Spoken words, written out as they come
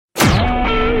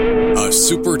a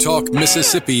Super Talk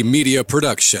Mississippi media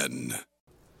production.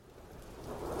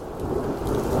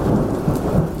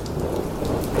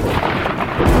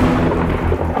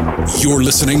 You're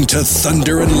listening to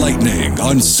Thunder and Lightning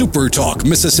on Super Talk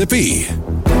Mississippi.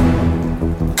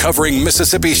 Covering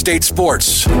Mississippi State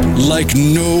sports like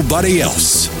nobody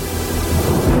else.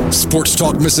 Sports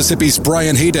Talk Mississippi's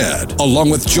Brian Haydad, along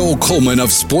with Joel Coleman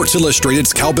of Sports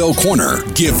Illustrated's Cowbell Corner,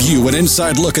 give you an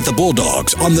inside look at the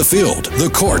Bulldogs on the field, the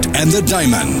court, and the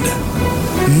diamond.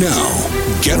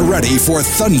 Now, get ready for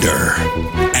Thunder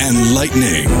and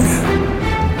Lightning.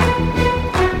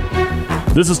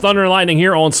 This is Thunder and Lightning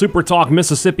here on Super Talk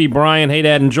Mississippi. Brian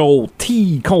Haydad and Joel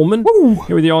T. Coleman. Woo.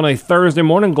 Here with you on a Thursday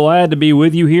morning. Glad to be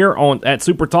with you here at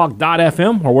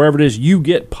supertalk.fm or wherever it is you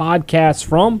get podcasts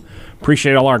from.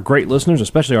 Appreciate all our great listeners,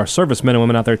 especially our servicemen and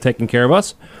women out there taking care of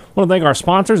us. Want to thank our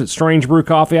sponsors at Strange Brew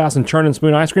Coffee House and Churn and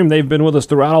Spoon Ice Cream. They've been with us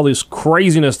throughout all this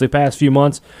craziness the past few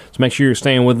months, so make sure you're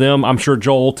staying with them. I'm sure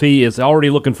Joel T. is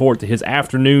already looking forward to his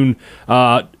afternoon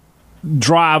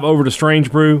drive over to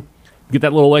Strange Brew. Get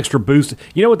that little extra boost.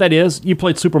 You know what that is? You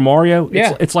played Super Mario?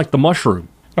 Yeah. It's like the mushroom.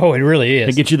 Oh, it really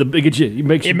is.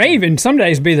 It may even some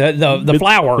days be the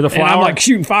flour. The flour. And I'm like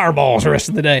shooting fireballs the rest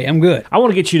of the day. I'm good. I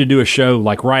want to get you to do a show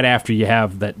like right after you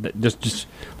have that just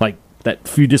like that.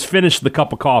 If you just finish the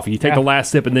cup of coffee, you take the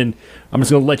last sip, and then I'm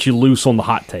just going to let you loose on the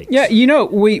hot takes. Yeah, you know,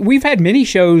 we've had many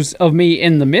shows of me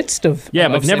in the midst of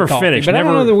but never finished. But I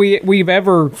don't know that we've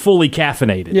ever fully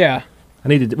caffeinated. Yeah.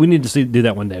 We need to do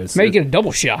that one day. Maybe get a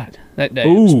double shot that day,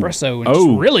 espresso, and just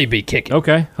really be kicking.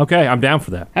 Okay, I'm down for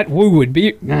that. That woo would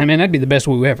be, that'd be the best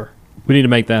woo ever. We need to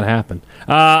make that happen.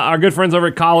 Our good friends over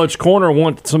at College Corner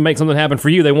want to make something happen for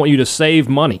you. They want you to save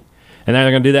money. And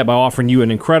they're going to do that by offering you an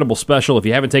incredible special. If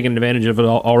you haven't taken advantage of it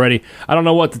already, I don't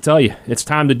know what to tell you. It's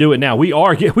time to do it now. We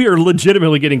are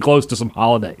legitimately getting close to some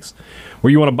holidays where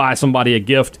you want to buy somebody a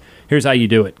gift. Here's how you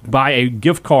do it. Buy a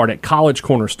gift card at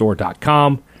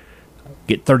collegecornerstore.com.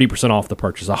 Get 30% off the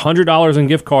purchase. $100 in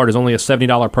gift card is only a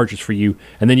 $70 purchase for you,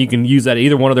 and then you can use that at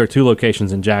either one of their two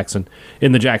locations in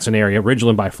the Jackson area,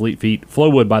 Ridgeland by Fleet Feet,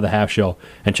 Flowwood by the Half Shell,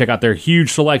 and check out their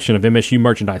huge selection of MSU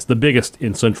merchandise, the biggest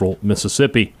in central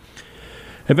Mississippi.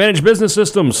 Advantage Business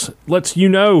Systems lets you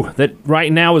know that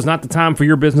right now is not the time for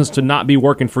your business to not be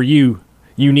working for you.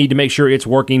 You need to make sure it's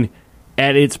working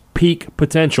at its peak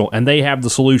potential, and they have the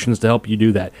solutions to help you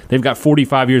do that. They've got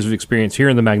 45 years of experience here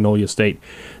in the Magnolia State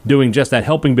doing just that,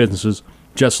 helping businesses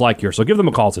just like yours. So give them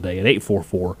a call today at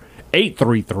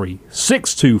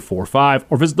 844-833-6245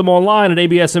 or visit them online at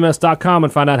absms.com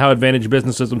and find out how Advantage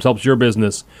Business Systems helps your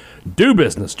business do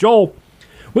business. Joel,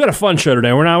 we got a fun show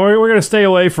today. We're going to stay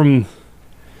away from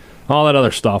all that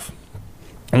other stuff.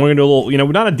 And we're going to do a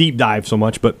little, not a deep dive so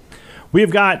much, but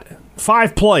we've got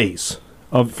 5 plays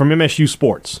from MSU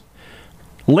sports.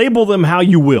 Label them how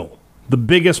you will. The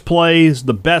biggest plays,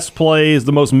 the best plays,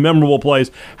 the most memorable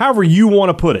plays, however you want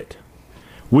to put it.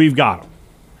 We've got them.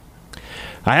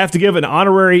 I have to give an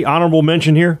honorable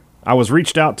mention here. I was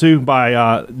reached out to by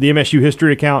the MSU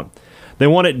history account. They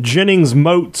wanted Jennings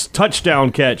Moat's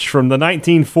touchdown catch from the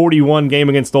 1941 game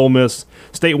against Ole Miss.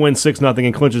 State wins 6-0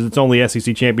 and clinches its only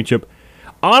SEC championship.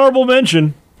 Honorable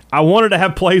mention, I wanted to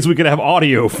have plays we could have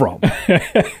audio from.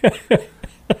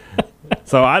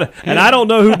 So I don't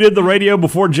know who did the radio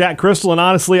before Jack Crystal, and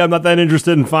honestly, I'm not that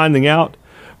interested in finding out.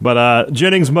 But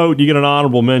Jennings Moat, you get an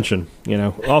honorable mention.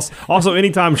 Also,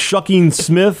 anytime Shucking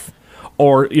Smith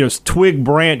or Twig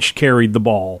Branch carried the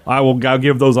ball, I'll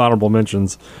give those honorable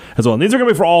mentions as well. And these are going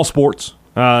to be for all sports.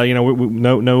 Not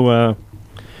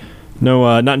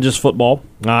just football.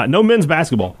 No men's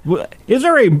basketball. Is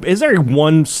there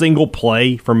one single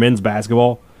play for men's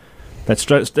basketball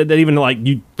that even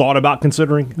you thought about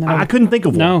considering? No. I couldn't think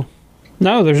of one.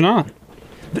 No, there's not.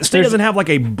 The state doesn't have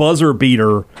a buzzer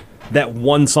beater that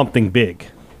won something big.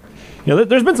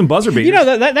 There's been some buzzer beaters.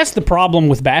 That's the problem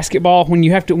with basketball. When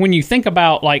you think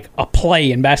about a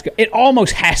play in basketball, it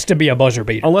almost has to be a buzzer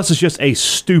beater, unless it's just a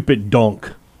stupid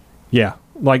dunk. Yeah,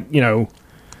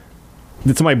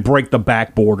 did somebody break the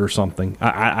backboard or something?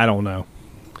 I don't know.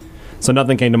 So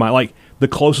nothing came to mind. The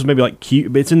closest maybe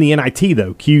Q. It's in the NIT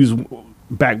though. Q's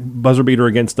back buzzer beater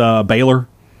against Baylor.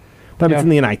 But it's in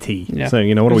the NIT. Yeah. So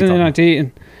what are we talking about?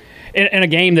 NIT in a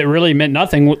game that really meant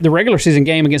nothing. The regular season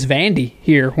game against Vandy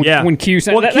here. When Q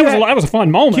said that was a fun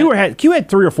moment. Q had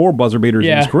 3 or 4 buzzer beaters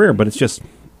in his career, but it's just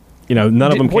none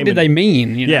of them. What did they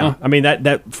mean? Yeah, I mean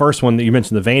that first one that you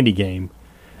mentioned, the Vandy game.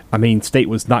 I mean, State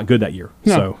was not good that year,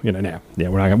 so we're not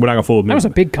gonna fool them. That was a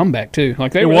big comeback too.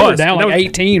 They were down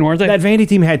 18, weren't they? That Vandy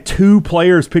team had 2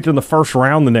 players picked in the first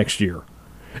round the next year.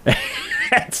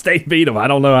 State beat them. I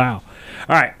don't know how.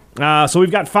 All right, so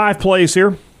we've got 5 plays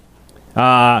here.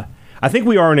 I think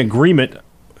we are in agreement.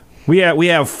 We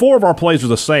have 4 of our plays are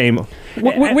the same.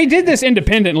 We did this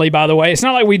independently, by the way. It's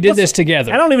not like we did this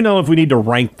together. I don't even know if we need to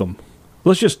rank them.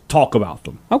 Let's just talk about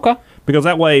them. Okay. Because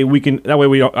that way we can. That way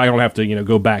I don't have to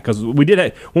go back, because we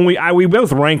did when we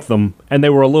both ranked them and they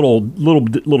were a little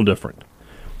different.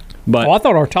 But I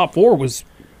thought our top 4 was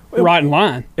right in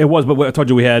line. It was, but I told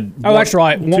you we had. That's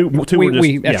right. Two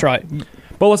that's right.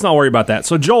 But let's not worry about that.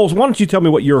 So, Joel, why don't you tell me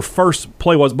what your first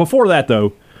play was? Before that,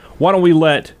 though, why don't we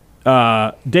let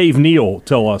Dave Neal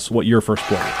tell us what your first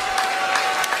play was?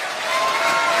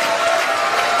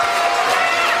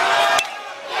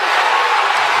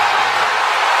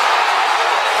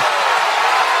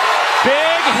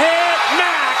 Big hit.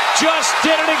 Mack just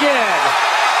did it again.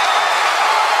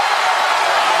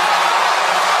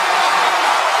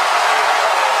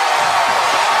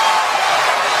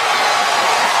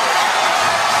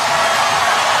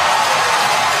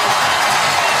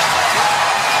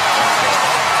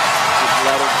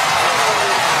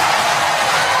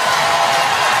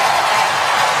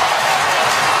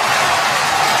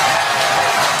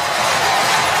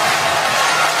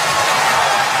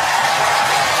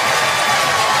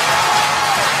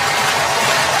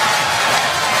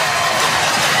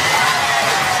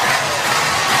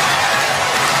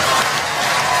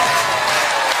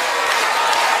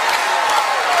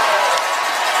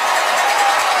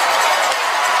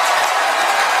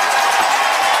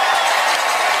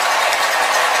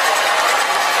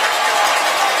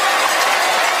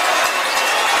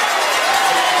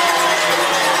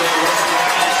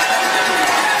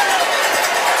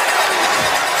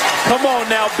 Come on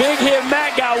now, big hit.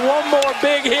 Matt got one more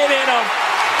big hit in him.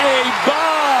 A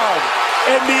bomb.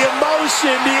 And the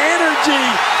emotion, the energy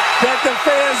that the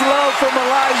fans love from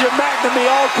Elijah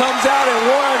McNamee all comes out in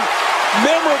one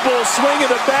memorable swing of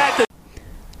the bat.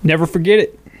 Never forget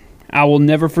it. I will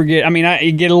never forget. I mean, I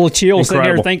get a little chill sitting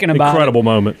here thinking about Incredible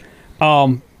moment.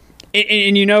 And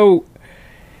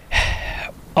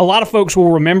a lot of folks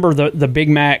will remember the Big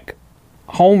Mac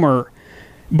homer.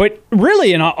 But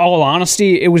really, in all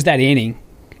honesty, it was that inning.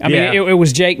 I mean, it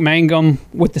was Jake Mangum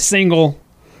with the single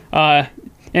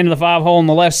into the 5-hole on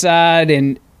the left side,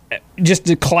 and just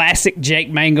the classic Jake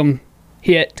Mangum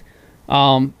hit.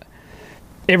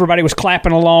 Everybody was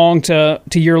clapping along to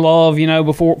Your Love,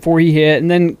 before he hit. And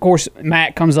then, of course,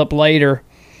 Matt comes up later.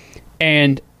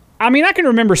 And, I mean, I can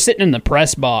remember sitting in the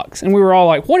press box, and we were all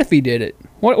like, what if he did it?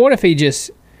 What if he just...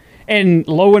 And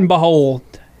lo and behold,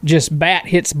 just bat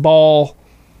hits ball.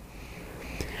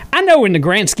 I know in the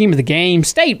grand scheme of the game,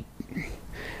 State,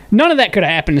 none of that could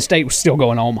have happened if State was still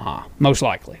going to Omaha, most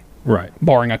likely. Right.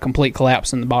 Barring a complete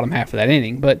collapse in the bottom half of that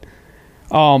inning. But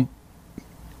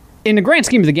in the grand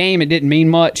scheme of the game, it didn't mean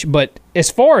much. But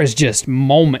as far as just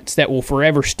moments that will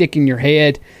forever stick in your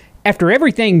head, after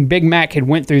everything Big Mac had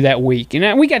went through that week,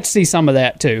 and we got to see some of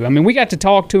that too. I mean, we got to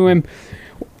talk to him,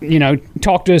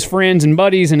 talk to his friends and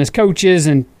buddies and his coaches.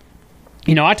 And,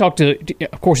 I talked to,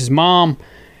 of course, his mom,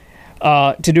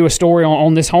 to do a story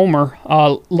on this homer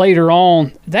later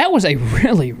on. That was a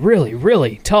really, really,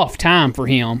 really tough time for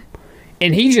him.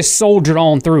 And he just soldiered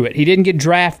on through it. He didn't get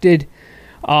drafted,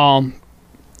 but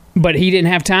he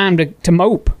didn't have time to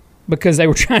mope because they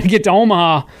were trying to get to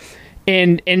Omaha.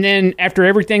 And then after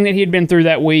everything that he had been through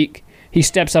that week, he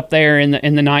steps up there in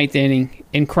the ninth inning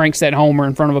and cranks that homer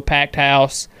in front of a packed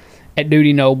house at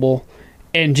Dudy Noble,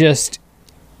 and just...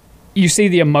 You see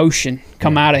the emotion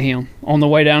come out of him on the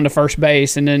way down to first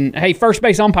base. And then, hey, first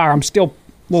base umpire, I'm still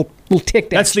a little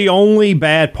ticked at That's the only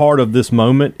bad part of this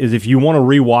moment, is if you want to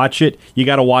rewatch it, you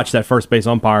got to watch that first base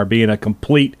umpire being a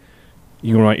complete,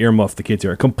 you can earmuff the kids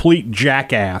here, a complete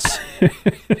jackass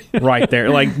right there.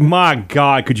 Like, my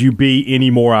God, could you be any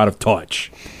more out of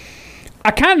touch?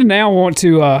 I kind of now want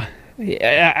to,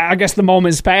 I guess the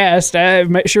moment's passed.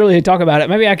 Surely they talk about it.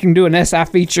 Maybe I can do an SI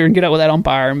feature and get up with that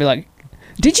umpire and be like,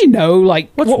 did you know, like,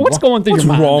 what's going through your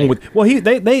mind? What's wrong with... Well,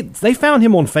 they found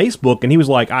him on Facebook, and he was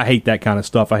like, I hate that kind of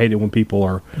stuff. I hate it when people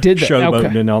are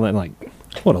showboating and all that. And like,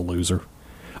 what a loser.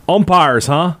 Umpires,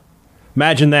 huh?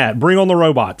 Imagine that. Bring on the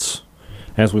robots,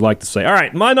 as we like to say. All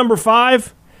right, my number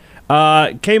 5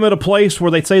 came at a place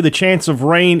where they say the chance of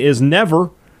rain is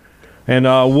never, and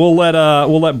we'll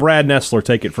let Brad Nessler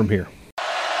take it from here.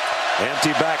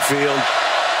 Empty backfield.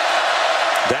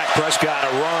 Dak Prescott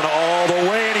a run all the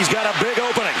way, and he's got a big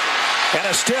opening. And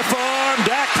a stiff arm,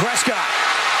 Dak Prescott.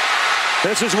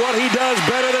 This is what he does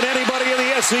better than anybody in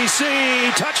the SEC.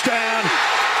 Touchdown.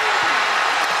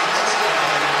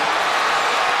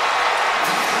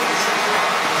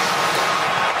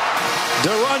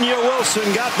 Darunya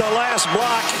Wilson got the last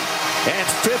block and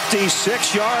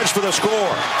 56 yards for the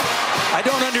score. I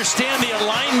don't understand the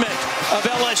alignment of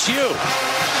LSU.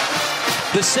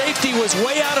 The safety was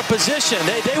way out of position.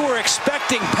 They were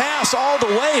expecting pass all the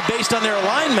way based on their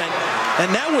alignment,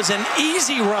 and that was an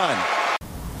easy run.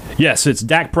 Yes, it's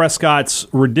Dak Prescott's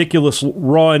ridiculous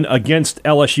run against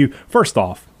LSU. First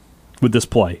off, with this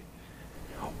play,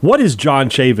 what is John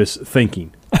Chavis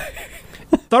thinking?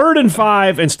 3rd and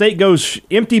 5, and State goes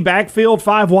empty backfield,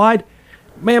 5 wide.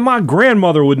 Man, my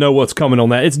grandmother would know what's coming on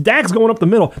that. It's Dak's going up the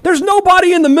middle. There's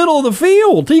nobody in the middle of the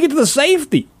field till you get to the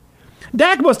safety.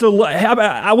 Dak must have,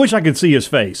 I wish I could see his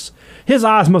face. His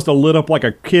eyes must have lit up like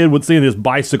a kid would see his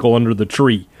bicycle under the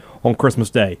tree on Christmas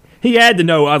Day. He had to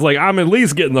know. I was like, I'm at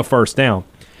least getting the first down.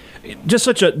 Just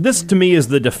this to me is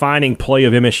the defining play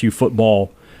of MSU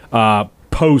football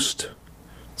post,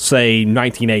 say,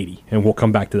 1980. And we'll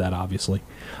come back to that, obviously.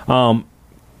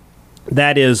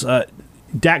 That is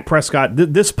Dak Prescott.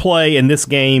 This play in this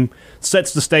game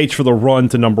sets the stage for the run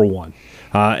to number 1.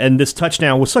 And this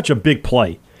touchdown was such a big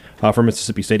play for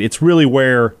Mississippi State. It's really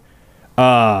where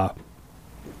the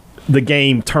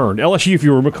game turned. LSU, if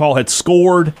you recall, had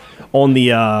scored on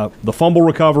the fumble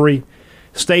recovery.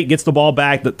 State gets the ball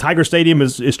back. The Tiger Stadium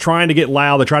is trying to get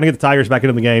loud. They're trying to get the Tigers back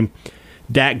into the game.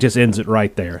 Dak just ends it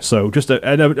right there. So just an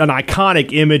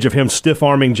iconic image of him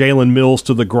stiff-arming Jalen Mills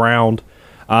to the ground.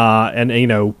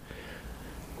 And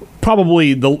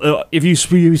probably if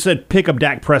you said pick up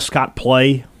Dak Prescott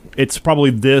play, it's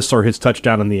probably this or his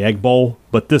touchdown in the Egg Bowl.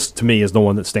 But this, to me, is the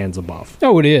one that stands above.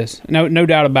 Oh, it is. No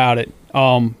doubt about it.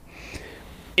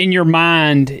 In your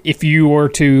mind, if you were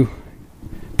to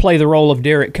play the role of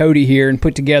Derek Cody here and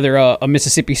put together a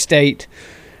Mississippi State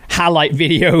highlight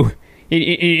video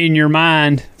in your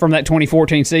mind from that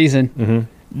 2014 season,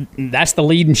 that's the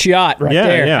leading shot right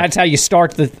there. Yeah. That's how you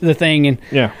start the thing. And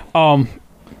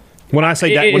when I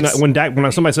say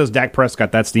when somebody says Dak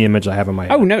Prescott, that's the image I have in my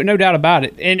head. Oh, no doubt about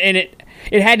it. And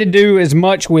it had to do as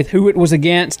much with who it was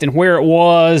against and where it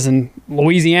was, and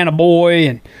Louisiana boy,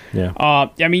 and I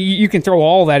mean, you can throw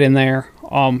all that in there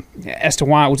as to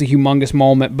why it was a humongous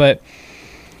moment. But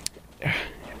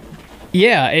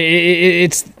yeah,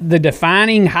 it's the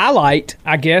defining highlight,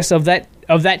 I guess, of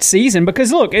that season.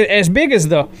 Because look, as big as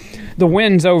the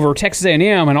wins over Texas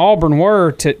A&M and Auburn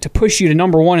were to push you to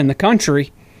number 1 in the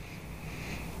country,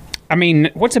 I mean,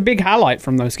 what's a big highlight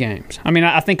from those games? I mean,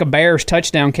 I think a Bears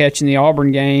touchdown catch in the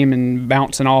Auburn game and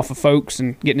bouncing off of folks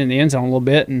and getting in the end zone a little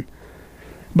bit,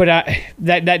 but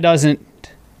that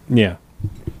doesn't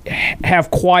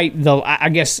have quite the, I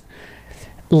guess,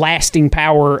 lasting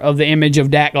power of the image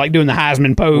of Dak, like doing the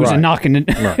Heisman pose and knocking it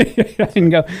and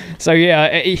go. So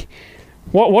yeah,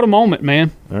 what a moment,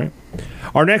 man! All right.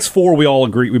 Our next 4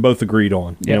 we both agreed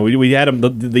on. Yeah. We had them.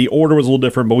 The order was a little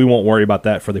different, but we won't worry about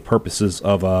that for the purposes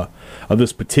of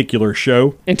this particular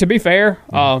show. And to be fair,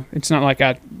 it's not like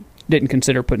I didn't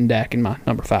consider putting Dak in my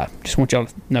number 5. Just want y'all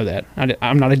to know that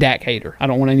I'm not a Dak hater. I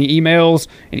don't want any emails,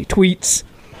 any tweets.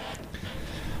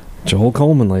 Joel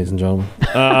Coleman, ladies and gentlemen.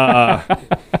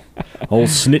 Old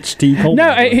Snitch T. Coleman.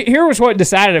 No, here was what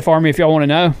decided it for me. If y'all want to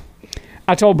know,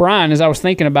 I told Brian as I was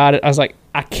thinking about it, I was like,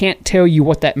 I can't tell you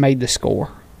what that made the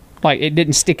score. Like, it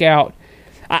didn't stick out.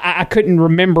 I couldn't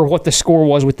remember what the score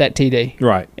was with that TD.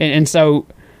 Right. And so,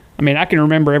 I mean, I can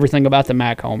remember everything about the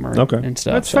Mac homer and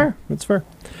stuff. That's fair.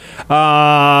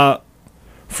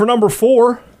 For number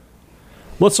 4,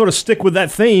 let's sort of stick with that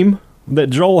theme that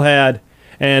Joel had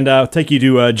and take you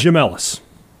to Jim Ellis.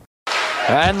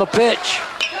 And the pitch.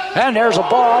 And there's a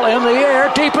ball in the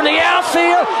air, deep in the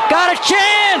outfield. Got a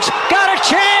chance!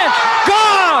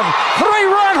 Gone!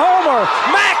 3-run homer.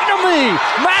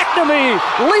 McNamee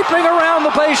leaping around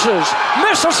the bases.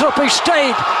 Mississippi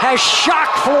State has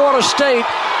shocked Florida State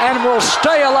and will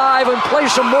stay alive and play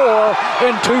some more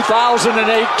in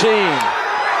 2018.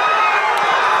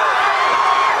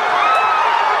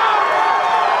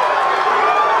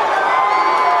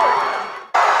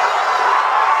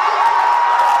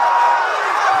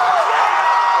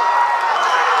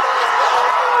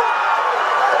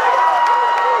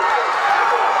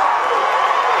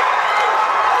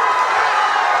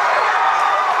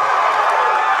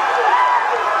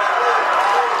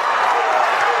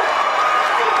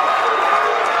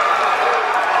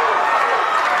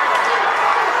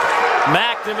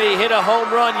 McNamee hit a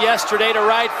home run yesterday to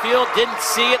right field. Didn't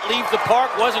see it leave the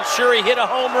park. Wasn't sure he hit a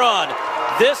home run.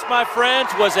 This, my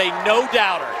friends, was a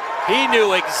no-doubter. He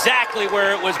knew exactly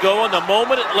where it was going the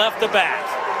moment it left the bat.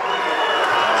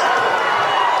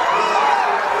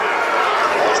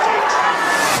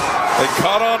 They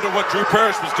caught on to what Drew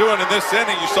Parrish was doing in this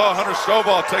inning. You saw Hunter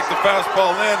Stovall take the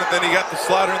fastball in, and then he got the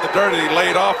slider in the dirt that he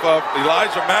laid off of.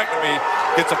 Elijah McNamee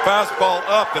gets a fastball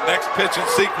up. The next pitch in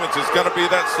sequence is going to be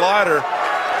that slider.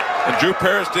 And Drew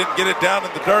Parrish didn't get it down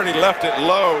in the dirt. He left it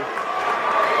low.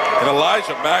 And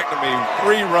Elijah McNamee,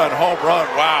 3-run home run.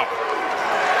 Wow.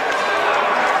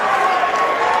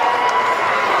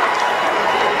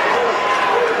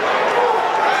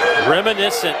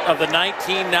 Reminiscent of the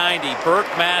 1990 Burke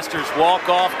Masters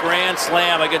walk-off grand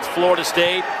slam against Florida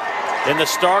State in the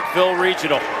Starkville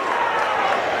Regional.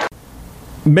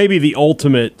 Maybe the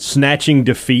ultimate snatching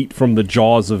defeat from the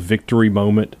jaws of victory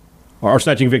moment, or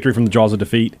snatching victory from the jaws of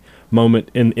defeat moment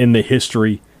in the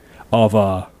history of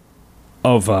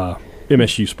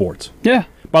MSU sports. Yeah.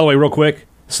 By the way, real quick,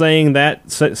 saying that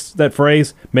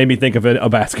phrase made me think of a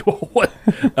basketball.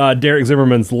 Derek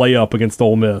Zimmerman's layup against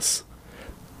Ole Miss.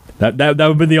 That would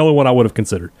have been the only one I would have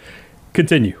considered.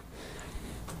 Continue.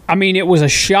 I mean, it was a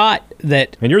shot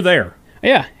that... And you're there.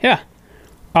 Yeah.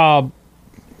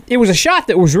 It was a shot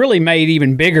that was really made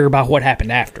even bigger by what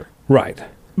happened after. Right.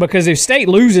 Because if State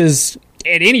loses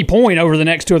at any point over the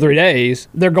next 2 or 3 days,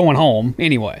 they're going home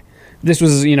anyway. This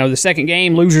was, the second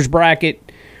game, loser's bracket.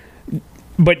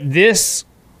 But this,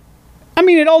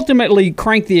 it ultimately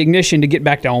cranked the ignition to get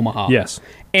back to Omaha. Yes.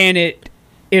 And it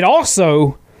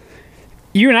also...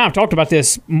 You and I have talked about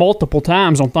this multiple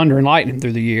times on Thunder and Lightning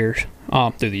through the years. We've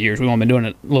only been doing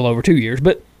it a little over 2 years,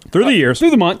 but through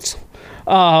the months,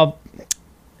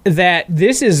 that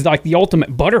this is like the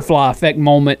ultimate butterfly effect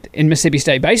moment in Mississippi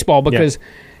State baseball, because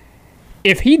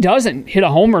if he doesn't hit a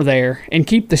homer there and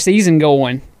keep the season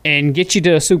going and get you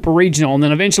to a super regional and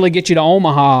then eventually get you to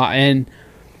Omaha, and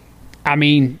I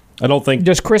don't think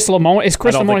just Chris Lamone. It's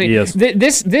Chris Lamone.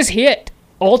 This hit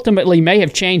ultimately may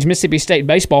have changed Mississippi State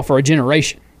baseball for a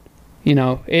generation.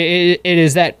 It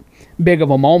is that big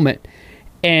of a moment.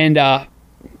 And, by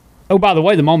the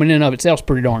way, the moment in and of itself is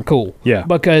pretty darn cool. Yeah.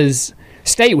 Because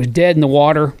State was dead in the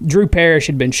water. Drew Parrish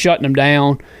had been shutting them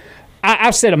down.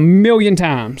 I've said a million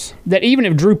times that even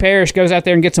if Drew Parrish goes out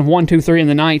there and gets them 1, 2, 3 in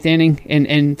the 9th inning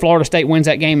and Florida State wins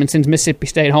that game and sends Mississippi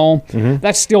State home,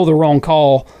 that's still the wrong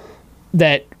call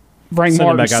that Frank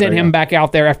Martin sent him back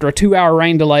out there after a 2-hour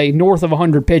rain delay, north of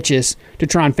 100 pitches, to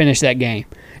try and finish that game.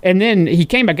 And then he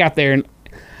came back out there, and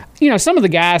some of the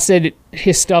guys said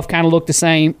his stuff kind of looked the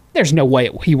same. There's no way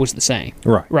he was the same.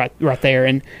 Right there.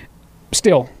 And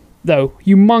still, though,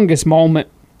 humongous moment.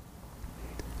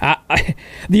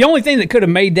 The only thing that could have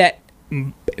made that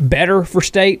better for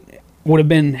State would have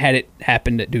been had it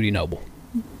happened at Dudy Noble.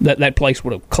 That place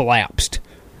would have collapsed.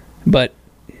 But,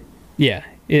 yeah.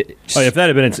 If that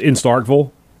had been in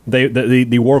Starkville,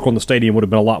 the work on the stadium would have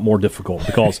been a lot more difficult,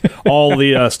 because all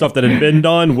the stuff that had been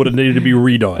done would have needed to be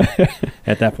redone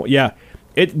at that point. Yeah,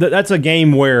 that's a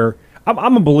game where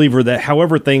I'm a believer that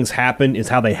however things happen is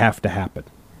how they have to happen,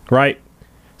 right?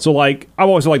 So, I've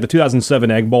always said, the 2007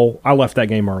 Egg Bowl, I left that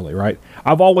game early, right?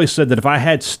 I've always said that if I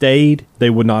had stayed, they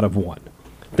would not have won.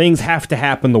 Things have to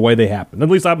happen the way they happen. At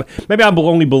least maybe I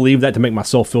only believe that to make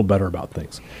myself feel better about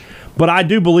things. But I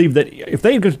do believe that if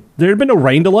there had been no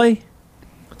rain delay,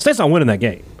 State's not winning that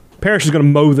game. Parrish is going to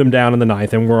mow them down in the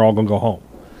 9th, and we're all going to go home.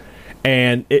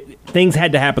 And things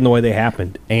had to happen the way they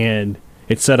happened, and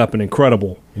it set up an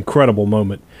incredible, incredible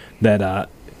moment that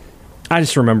I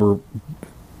just remember.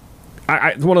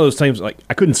 One of those times, I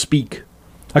couldn't speak.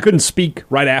 I couldn't speak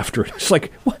right after it. It's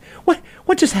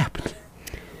what just happened?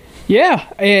 Yeah,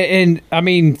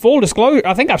 and full disclosure,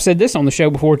 I think I've said this on the show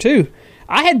before too.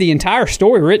 I had the entire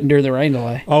story written during the rain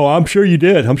delay. Oh, I'm sure you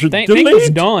did. I'm sure thing was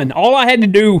done. All I had to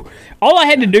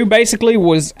do basically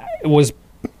was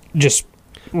just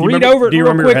read over it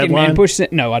real quick and push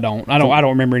it. No, I don't. I don't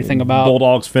remember anything about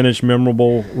Bulldogs finish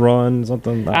memorable run,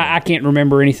 something. I can't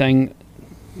remember anything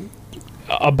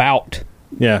about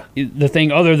the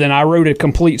thing other than I wrote a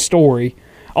complete story.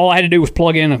 All I had to do was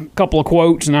plug in a couple of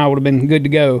quotes and I would have been good to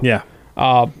go. Yeah.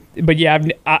 But yeah,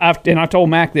 I told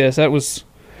Mac this. That was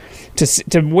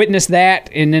to witness that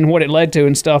and then what it led to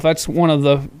and stuff. That's one of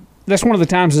the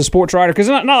times as a sports writer, because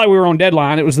not like we were on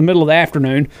deadline. It was the middle of the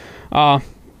afternoon. I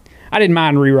didn't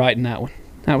mind rewriting that one.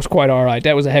 That was quite all right.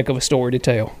 That was a heck of a story to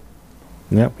tell.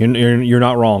 Yeah, you're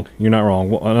not wrong. You're not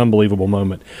wrong. An unbelievable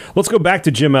moment. Let's go back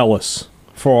to Jim Ellis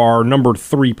for our number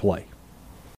 3 play.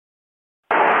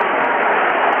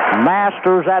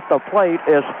 Masters at the plate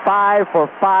is 5 for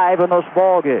 5 in this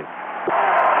ballgame.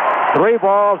 3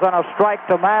 balls and a strike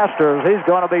to Masters. He's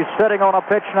going to be sitting on a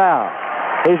pitch now.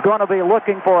 He's going to be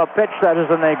looking for a pitch that is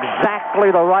in exactly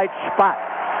the right spot.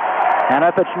 And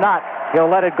if it's not,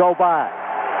 he'll let it go by.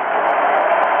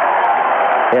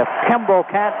 If Kimball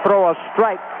can't throw a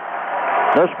strike,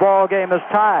 this ball game is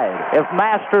tied. If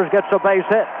Masters gets a base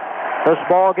hit, this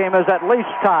ball game is at least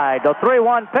tied. The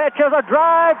 3-1 pitch is a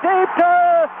drive deep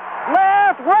to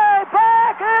left, way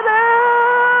back. It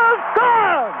is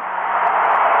gone.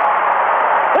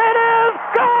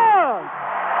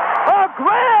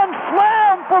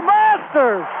 for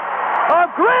Masters. A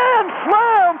grand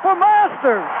slam for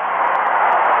Masters.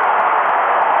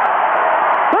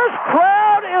 This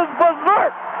crowd is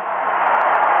berserk.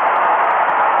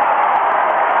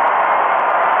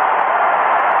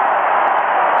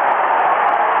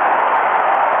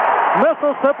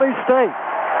 Mississippi State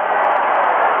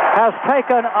has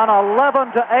taken an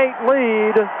 11-8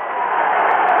 lead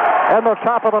in the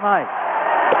top of the ninth.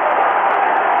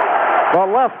 The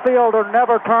left fielder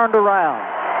never turned around.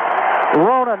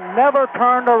 Ronan never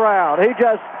turned around. He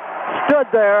just stood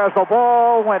there as the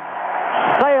ball went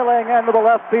sailing into the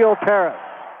left field terrace.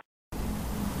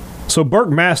 So Burke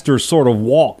Masters sort of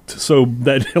walked so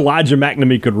that Elijah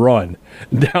McNamee could run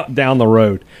down the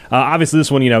road. Obviously,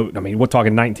 this one, we're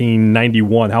talking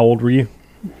 1991. How old were you?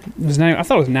 I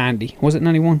thought it was 90. Was it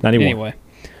 91? 91. Anyway.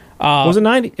 Was it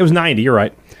 90? It was 90, you're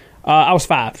right. I was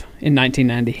 5 in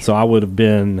 1990. So I would have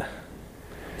been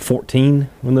 14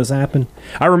 when this happened.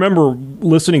 I remember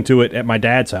listening to it at my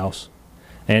dad's house.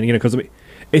 And, because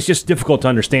it's just difficult to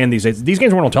understand these days. These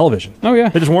games weren't on television. Oh, yeah.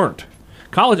 They just weren't.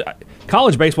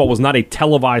 College baseball was not a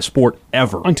televised sport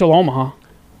ever. Until Omaha.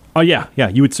 Oh, yeah.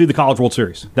 You would see the College World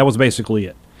Series. That was basically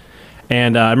it.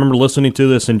 And I remember listening to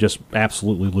this and just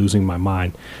absolutely losing my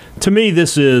mind. To me,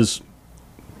 this is,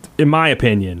 in my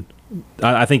opinion,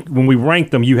 I think when we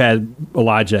ranked them, you had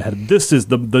Elijah. This is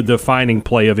the defining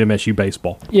play of MSU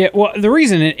baseball. Yeah, well, the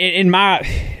reason, in my,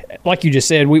 like you just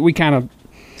said, we kind of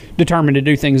determined to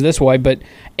do things this way, but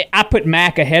I put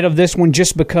Mac ahead of this one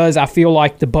just because I feel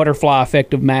like the butterfly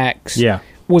effect of Mac's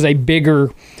was a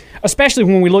bigger, especially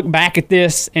when we look back at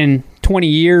this in 20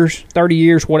 years, 30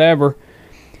 years, whatever.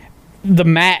 The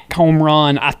Mac home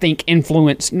run, I think,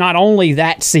 influenced not only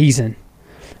that season,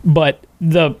 but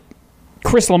the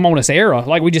Chris Lemonis era.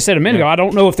 Like we just said a minute ago, I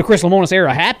don't know if the Chris Lemonis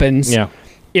era happens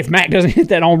if Mac doesn't hit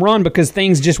that home run because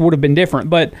things just would have been different.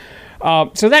 But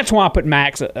so that's why I put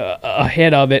Max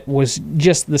ahead of it, was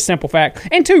just the simple fact.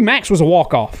 And two, Max was a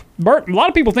walk-off. A lot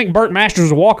of people think Burt Masters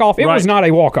was a walk-off. It was not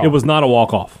a walk-off. It was not a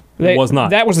walk-off. It was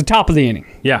not. That was the top of the inning.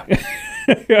 Yeah.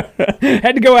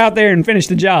 Had to go out there and finish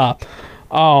the job.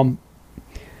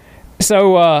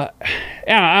 So, I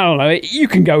don't know. You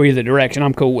can go either direction.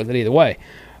 I'm cool with it either way.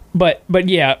 But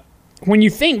yeah, when you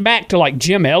think back to like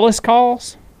Jim Ellis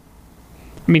calls,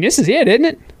 I mean, this is it, isn't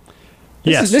it?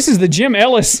 This is the Jim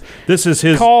Ellis this is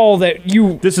his call that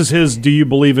you... This is his Do You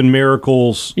Believe in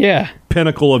Miracles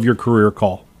pinnacle of your career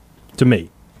call, to me.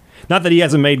 Not that he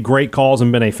hasn't made great calls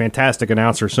and been a fantastic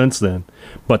announcer since then,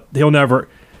 but he'll never...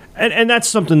 And that's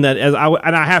something that,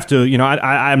 I have to,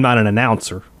 I'm not an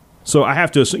announcer, so I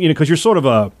have to, because you're sort of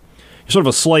a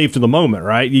slave to the moment,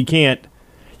 right? You can't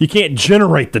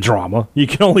generate the drama. You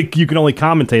can only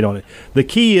commentate on it. The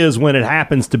key is when it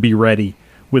happens to be ready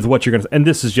with what you're going to... And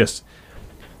this is just...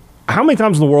 How many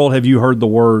times in the world have you heard the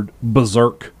word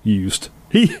berserk used?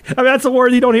 That's a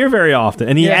word you don't hear very often.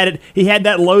 And he had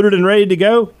that loaded and ready to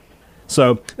go.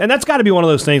 So, and that's got to be one of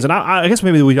those things. And I guess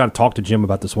maybe we got to talk to Jim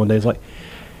about this one day. It's like,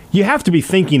 you have to be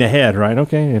thinking ahead, right?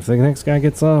 Okay, if the next guy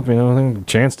gets up, a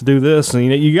chance to do this. And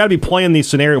you got to be playing these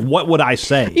scenarios. What would I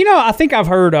say? I think I've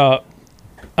heard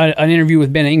an interview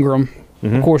with Ben Ingram.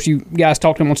 Mm-hmm. Of course, you guys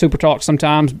talk to him on Super Talk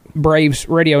sometimes, Braves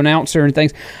radio announcer and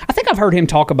things. I think I've heard him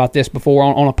talk about this before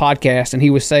on a podcast, and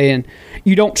he was saying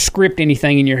you don't script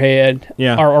anything in your head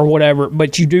or whatever,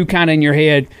 but you do kind of in your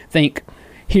head think,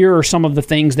 here are some of the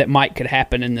things that could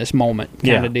happen in this moment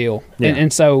kind of deal. Yeah.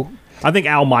 And so... I think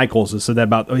Al Michaels has said that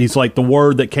about... He's like, the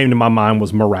word that came to my mind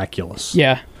was miraculous.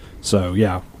 Yeah. So,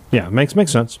 yeah. Yeah, makes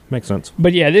sense. Makes sense.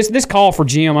 But yeah, this call for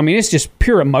Jim, I mean, it's just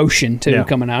pure emotion too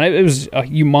coming out. It was a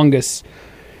humongous,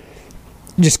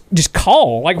 just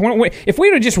call. Like if we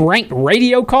would have just ranked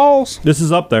radio calls, this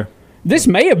is up there. This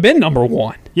may have been number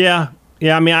one. Yeah.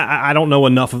 I mean, I don't know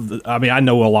enough of the. I mean, I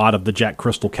know a lot of the Jack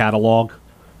Crystal catalog,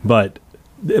 but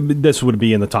this would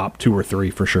be in the top 2 or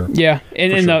 3 for sure. Yeah,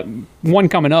 and the one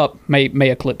coming up may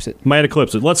eclipse it. Might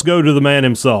eclipse it. Let's go to the man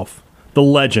himself, the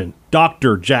legend,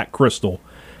 Dr. Jack Crystal,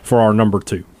 for our number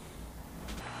 2.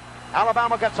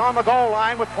 Alabama gets on the goal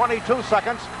line with 22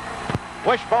 seconds.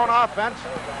 Wishbone offense.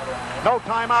 No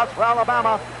timeouts for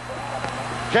Alabama.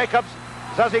 Jacobs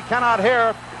says he cannot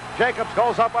hear. Jacobs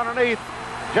goes up underneath.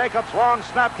 Jacobs long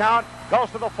snap count. Goes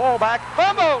to the fullback.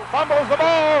 Fumbles the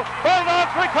ball.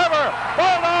 Bulldogs recover.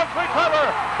 Bulldogs recover.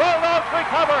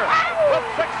 With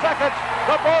 6 seconds,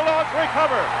 the Bulldogs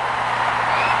recover.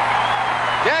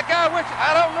 Jack, I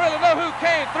don't really know who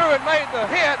came through and made the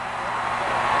hit.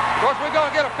 Of course, we're going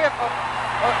to get a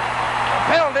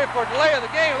penalty for delay of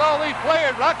the game with all these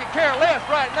players, but I could care less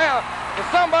right now. But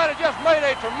somebody just made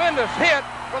a tremendous hit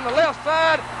from the left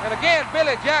side, and again,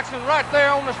 Billy Jackson right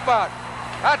there on the spot.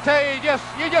 I tell you,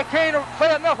 you just can't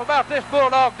say enough about this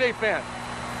Bulldog defense.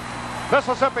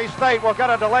 Mississippi State will get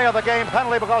a delay of the game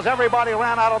penalty because everybody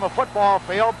ran out on the football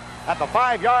field at the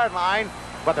 5-yard line,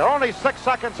 but there are only 6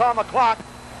 seconds on the clock.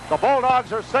 The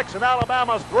Bulldogs are 6 and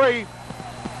Alabama's 3.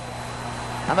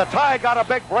 And the Tide got a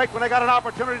big break when they got an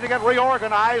opportunity to get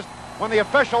reorganized when the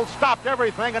officials stopped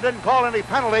everything and didn't call any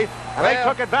penalty, and they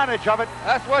took advantage of it.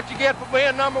 That's what you get for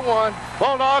being number one.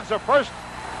 Bulldogs are first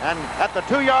and at the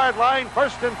 2-yard line,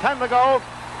 1st and 10 to go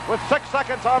with 6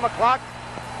 seconds on the clock.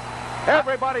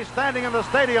 Everybody's standing in the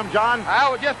stadium, John. I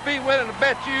would just be willing to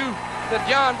bet you that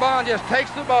John Bond just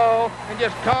takes the ball and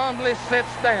just calmly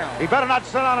sits down. He better not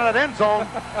sit on it at end zone.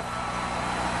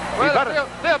 Well,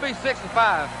 they'll be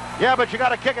 6-5. Yeah, but you got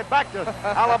to kick it back to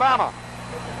Alabama.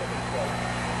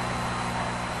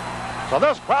 So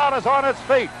this crowd is on its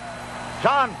feet.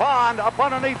 John Bond up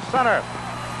underneath center.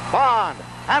 Bond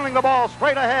handling the ball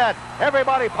straight ahead.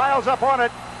 Everybody piles up on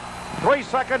it. 3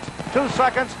 seconds, 2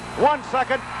 seconds, 1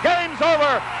 second. Game's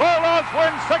over. Bulldogs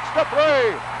win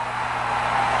 6-3.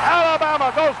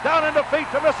 Alabama goes down in defeat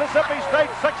to Mississippi State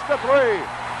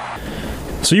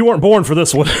 6-3. So you weren't born for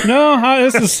this one. No,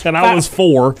 this is and I was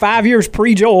 4. 5 years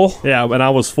pre-Joel. Yeah, and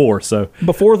I was 4. So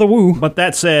before the woo. But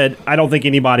that said, I don't think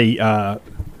anybody.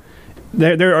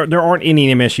 There aren't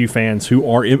any MSU fans who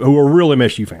are real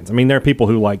MSU fans. I mean, there are people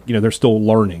who they're still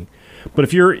learning. But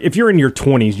if you're in your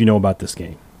 20s, you know about this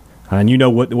game, and you know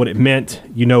what it meant.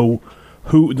 You know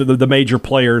who the major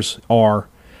players are,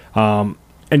 and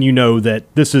you know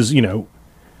that this is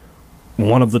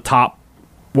one of the top.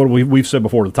 What we've said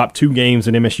before, the top 2 games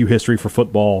in MSU history for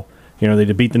football.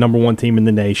 They beat the number 1 team in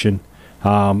the nation.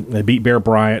 They beat Bear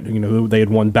Bryant. Who they had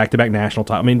won back-to-back national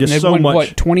titles. I mean, just so much.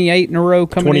 What, 28 in a row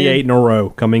coming in? 28 in a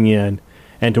row coming in,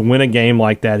 and to win a game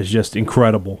like that is just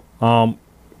incredible.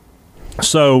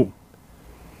 So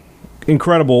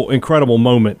incredible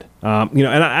moment.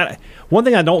 And one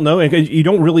thing I don't know, and you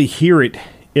don't really hear it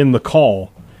in the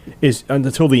call, is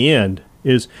until the end.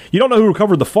 Is you don't know who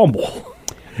recovered the fumble.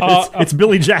 It's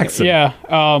Billy Jackson.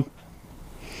 Yeah.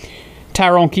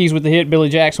 Tyrone Keys with the hit, Billy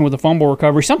Jackson with the fumble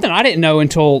recovery. Something I didn't know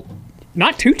until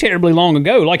not too terribly long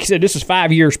ago. Like you said, this is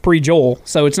 5 years pre-Joel,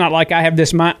 so it's not like I have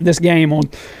this game on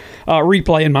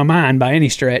replay in my mind by any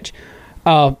stretch.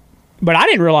 But I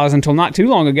didn't realize until not too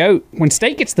long ago, when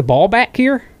State gets the ball back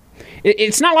here,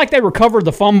 it's not like they recovered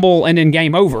the fumble and then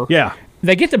game over. Yeah.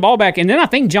 They get the ball back, and then I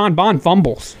think John Bond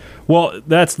fumbles. Well,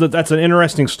 that's an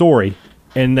interesting story.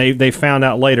 And they found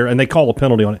out later, and they call a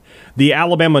penalty on it. The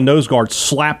Alabama nose guard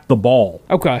slapped the ball.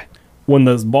 Okay. When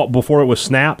the ball before it was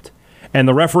snapped, and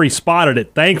the referee spotted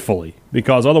it, thankfully,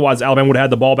 because otherwise Alabama would have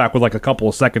had the ball back with a couple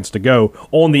of seconds to go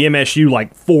on the MSU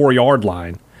 4-yard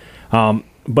line.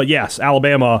 But yes,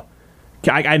 Alabama.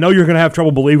 I know you're going to have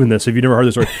trouble believing this if you've never heard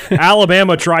this story.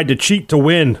 Alabama tried to cheat to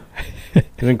win. It's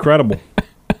incredible.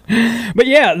 But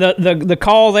yeah, the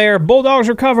call there, Bulldogs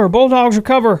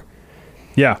recover.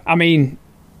 Yeah. I mean,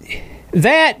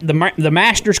 the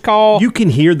Masters call. You can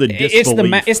hear the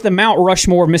disbelief. It's the Mount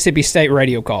Rushmore Mississippi State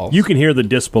radio calls. You can hear the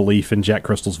disbelief in Jack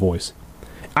Crystal's voice.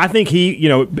 I think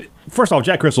first off,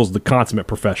 Jack Crystal's the consummate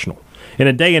professional. In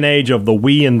a day and age of the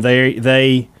we and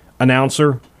they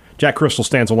announcer, Jack Crystal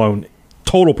stands alone.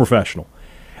 Total professional.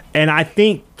 And I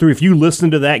think if you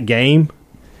listen to that game,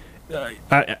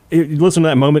 listen to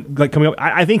that moment coming up,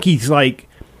 I think he's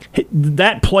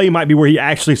that play might be where he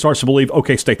actually starts to believe,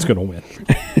 okay, State's going to win.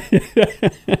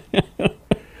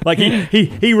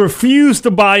 He refused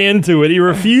to buy into it. He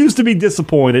refused to be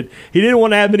disappointed. He didn't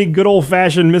want to have any good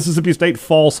old-fashioned Mississippi State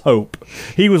false hope.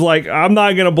 He was like, I'm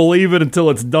not going to believe it until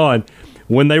it's done.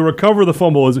 When they recover the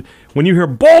fumble, when you hear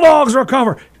Bulldogs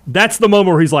recover, that's the moment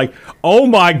where he's like, oh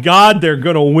my God, they're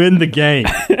going to win the game.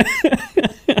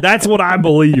 That's what I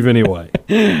believe anyway.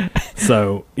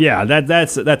 So yeah,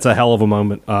 that's a hell of a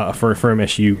moment for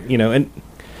MSU, and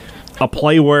a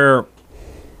play where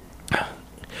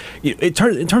in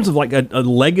terms of a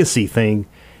legacy thing,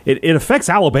 it affects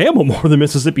Alabama more than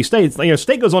Mississippi State.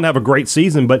 State goes on to have a great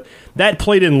season, but that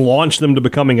play didn't launch them to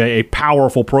becoming a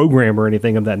powerful program or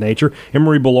anything of that nature.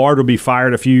 Emory Bellard would be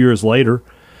fired a few years later.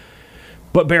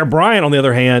 But Bear Bryant, on the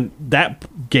other hand,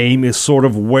 that game is sort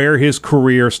of where his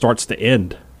career starts to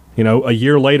end. A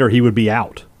year later, he would be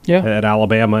out at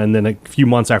Alabama, and then a few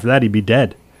months after that, he'd be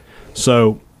dead.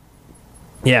 So,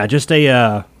 yeah, just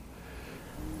a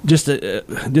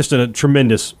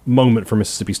tremendous moment for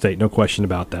Mississippi State, no question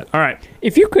about that. All right.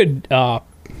 If you could go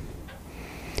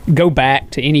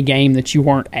back to any game that you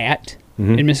weren't at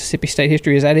in Mississippi State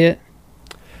history, is that it?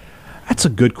 That's a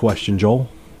good question, Joel.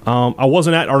 I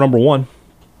wasn't at our number 1.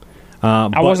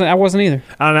 I wasn't either.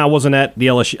 And I wasn't at the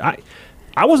LSU.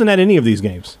 I wasn't at any of these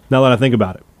games, now that I think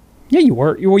about it. Yeah, you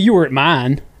were. Well, you were at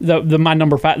mine. My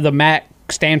number 5, the MAC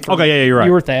Stanford. Okay, yeah, you're right.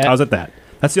 You were at that. I was at that.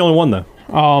 That's the only one, though.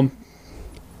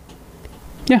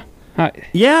 Yeah.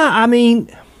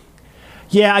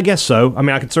 I guess so. I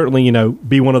mean, I could certainly,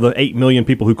 be one of the 8 million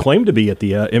people who claim to be at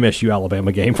the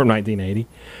MSU-Alabama game from 1980.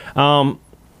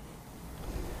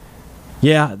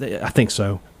 I think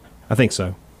so.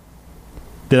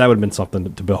 That would have been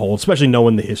something to behold, especially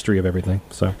knowing the history of everything.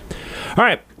 So, all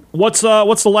right, what's the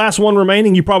last one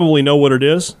remaining? You probably know what it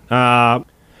is. So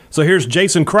here's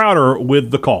Jason Crowder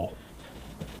with the call.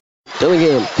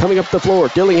 Dillingham coming up the floor.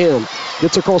 Dillingham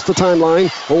gets across the timeline.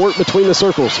 Will work between the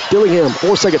circles. Dillingham,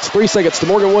 4 seconds, 3 seconds to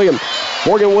Morgan Williams.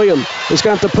 Morgan Williams is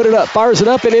going to have to put it up. Fires it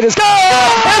up, and it is good!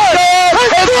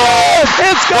 It's good!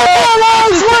 It's good!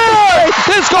 It's good!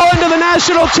 It's going to the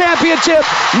national championship.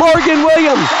 Morgan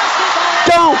Williams.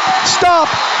 Don't stop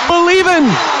believing.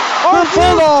 The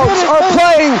Bulldogs are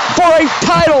playing for a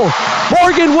title.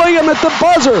 Morgan Williams at the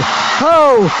buzzer.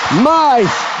 Oh, my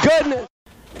goodness.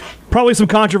 Probably some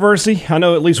controversy. I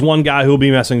know at least one guy who will be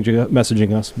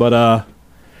messaging us. But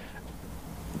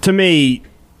to me,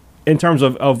 in terms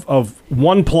of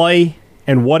one play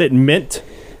and what it meant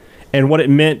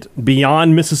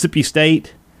beyond Mississippi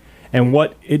State and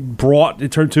what it brought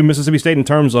to Mississippi State in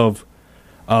terms of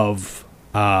what's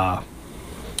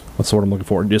the word I'm looking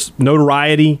for? Just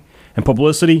notoriety and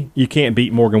publicity, you can't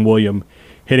beat Morgan Williams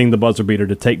hitting the buzzer beater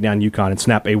to take down UConn and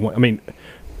snap a win. I mean,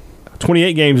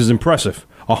 28 games is impressive.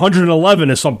 111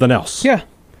 is something else. Yeah.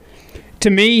 To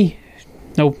me,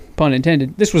 no pun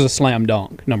intended, this was a slam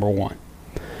dunk, number one.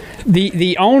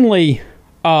 The only,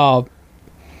 in all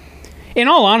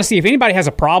honesty, if anybody has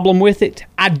a problem with it,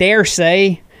 I dare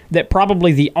say that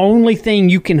probably the only thing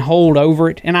you can hold over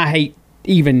it, and I hate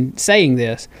even saying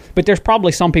this, but there's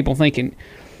probably some people thinking,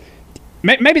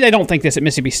 maybe they don't think this at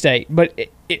Mississippi State, but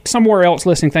somewhere else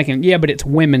listening thinking, yeah, but it's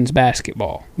women's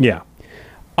basketball. Yeah.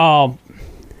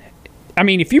 I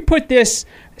mean, if you put this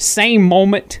same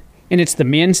moment and it's the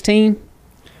men's team,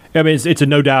 I mean, it's a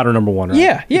no-doubter number one,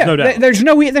 right? Yeah. No doubt. There's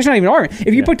not even an argument.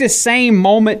 If you put this same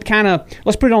moment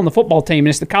let's put it on the football team, and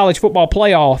it's the college football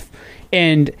playoff,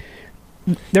 and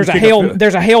there's a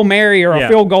Hail Mary or a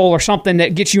field goal or something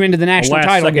that gets you into the national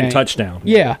title game. Touchdown.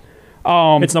 Yeah.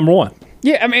 It's number one.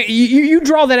 Yeah, I mean, you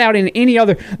draw that out in any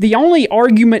other. The only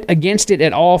argument against it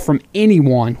at all from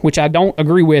anyone, which I don't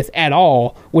agree with at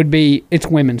all, would be it's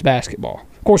women's basketball.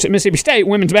 Of course, at Mississippi State,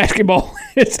 women's basketball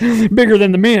is bigger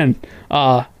than the men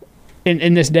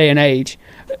in this day and age.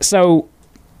 So,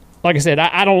 like I said,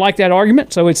 I don't like that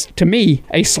argument. So it's, to me,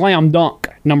 a slam dunk,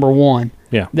 number one.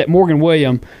 Yeah. That Morgan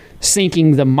Williams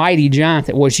sinking the mighty giant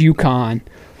that was UConn.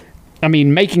 I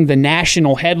mean, making the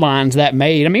national headlines that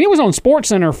made. I mean, it was on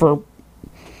SportsCenter for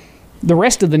the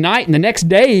rest of the night and the next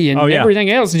day and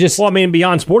everything else. Well, I mean,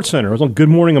 beyond SportsCenter, it was on Good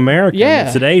Morning America, and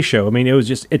the Today Show. I mean,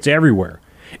 it's everywhere.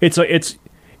 It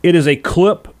is a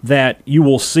clip that you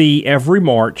will see every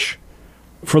March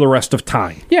for the rest of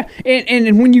time. Yeah,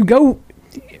 and when you go,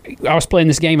 I was playing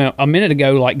this game a minute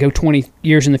ago, like go 20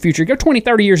 years in the future, go 20,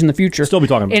 30 years in the future. Still be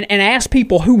talking about it. And ask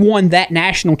people who won that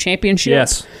national championship.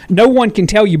 Yes. No one can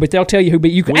tell you, but they'll tell you who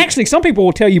beat UConn. Actually, some people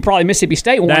will tell you probably Mississippi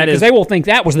State won because they will think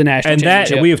that was the national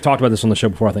championship. And we have talked about this on the show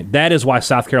before, I think. That is why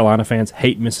South Carolina fans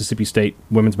hate Mississippi State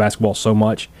women's basketball so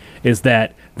much, is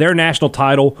that their national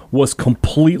title was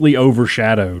completely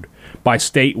overshadowed by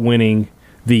State winning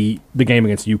the game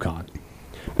against UConn.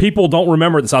 People don't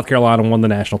remember that South Carolina won the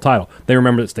national title. They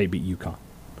remember that State beat UConn.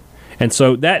 And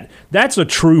so that's a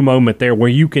true moment there where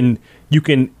you can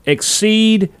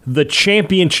exceed the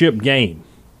championship game.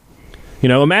 You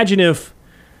know, imagine if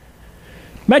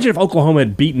Oklahoma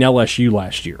had beaten LSU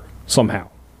last year somehow,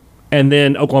 and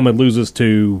then Oklahoma loses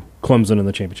to Clemson in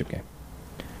the championship game.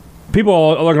 People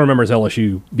are going to remember as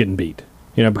LSU getting beat,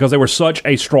 because they were such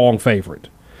a strong favorite.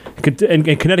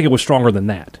 And Connecticut was stronger than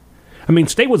that. I mean,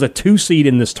 State was a 2 seed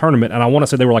in this tournament, and I want to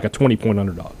say they were like a 20-point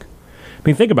underdog. I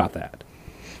mean, think about that.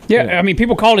 Yeah, I mean,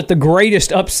 people called it the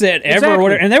greatest upset ever, or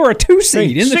whatever, and they were a 2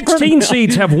 seed in the 16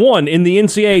 seeds have won in the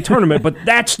NCAA tournament, but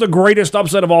that's the greatest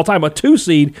upset of all time. A 2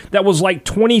 seed that was like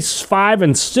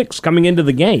 25-6 coming into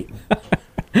the game.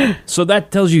 So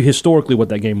that tells you historically what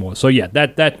that game was. So yeah,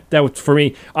 that was, for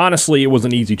me, honestly, it was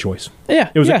an easy choice.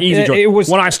 Yeah, it was an easy choice.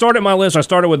 When I started my list, I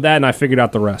started with that, and I figured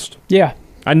out the rest. Yeah.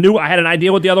 I knew I had an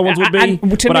idea what the other ones would be,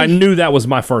 but I knew that was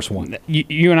my first one.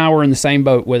 You and I were in the same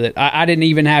boat with it. I didn't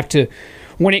even have to.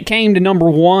 When it came to number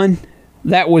one,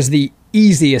 that was the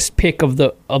easiest pick of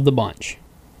the bunch.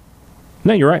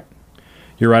 No, you're right.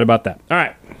 You're right about that. All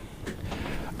right.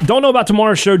 Don't know about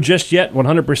tomorrow's show just yet,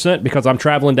 100%, because I'm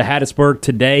traveling to Hattiesburg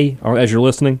today, or as you're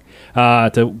listening, for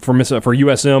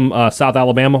USM South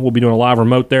Alabama. We'll be doing a live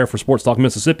remote there for Sports Talk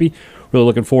Mississippi. Really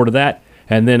looking forward to that.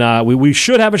 And then we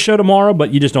should have a show tomorrow,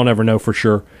 but you just don't ever know for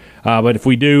sure. But if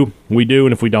we do, we do,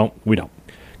 and if we don't, we don't.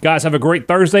 Guys, have a great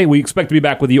Thursday. We expect to be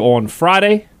back with you on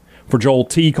Friday. For Joel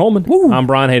T. Coleman, I'm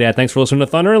Brian Haydad. Thanks for listening to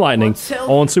Thunder and Lightning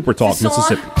on Super Talk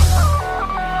Mississippi.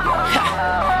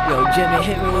 Yo, Jimmy,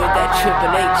 hit me with that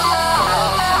Triple H.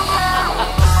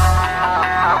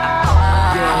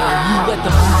 Yeah, you let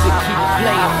the music keep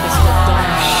playing, Mr. Dumb.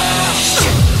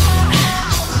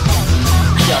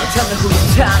 Yo, tell me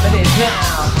whose time it is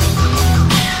now.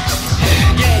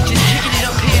 Yeah, just kicking it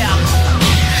up here.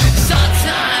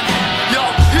 Sometime, yo,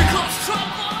 here comes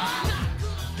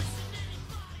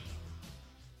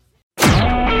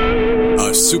trouble.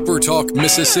 A Super Talk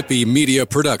Mississippi media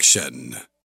production.